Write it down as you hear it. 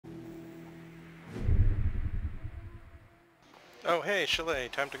Oh, hey, Chalet,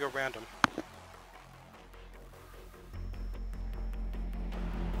 time to go random.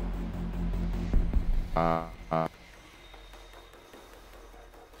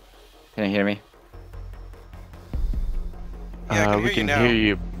 Can you hear me? Yeah, I can We hear you can now. hear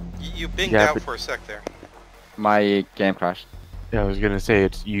you. You binged Yeah, out but- for a sec there. My game crashed. Yeah, I was gonna say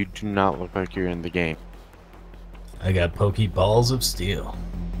you do not look like you're in the game. I got pokey balls of steel.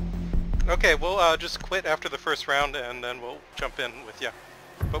 Okay, we'll just quit after the first round and then we'll jump in with you.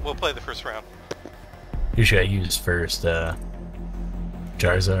 But we'll play the first round. Who should I use first?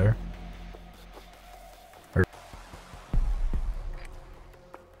 Jarzar?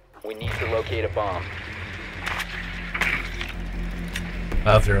 We need to locate a bomb.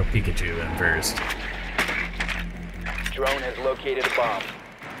 I'll throw Pikachu in first. Drone has located a bomb.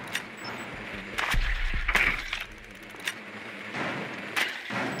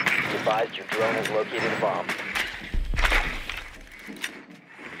 Advised your drone has located a bomb.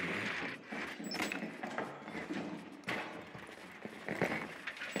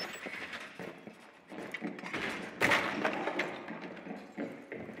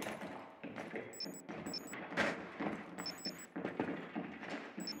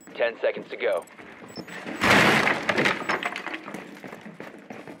 Ten seconds to go.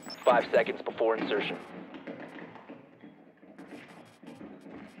 5 seconds before insertion.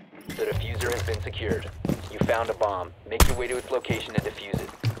 The diffuser has been secured. You found a bomb. Make your way to its location and defuse it.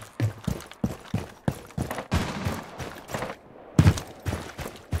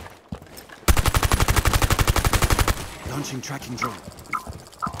 Launching tracking drone.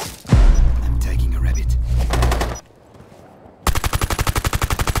 I'm taking a rabbit.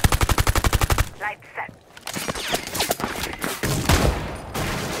 Light set.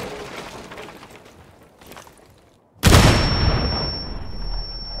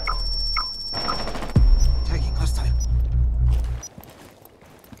 Taking hostile.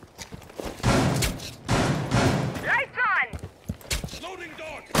 Lights on!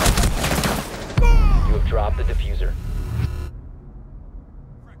 You have dropped the diffuser.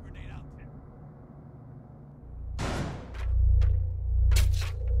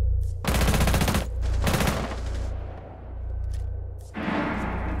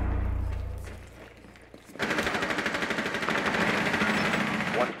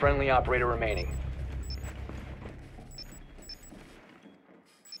 One friendly operator remaining.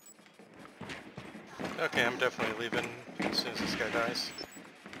 Okay, I'm definitely leaving as soon as this guy dies.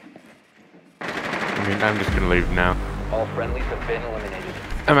 I mean, I'm just gonna leave now. All friendlies have been eliminated.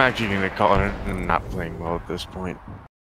 I'm actually gonna call it. I'm not playing well at this point.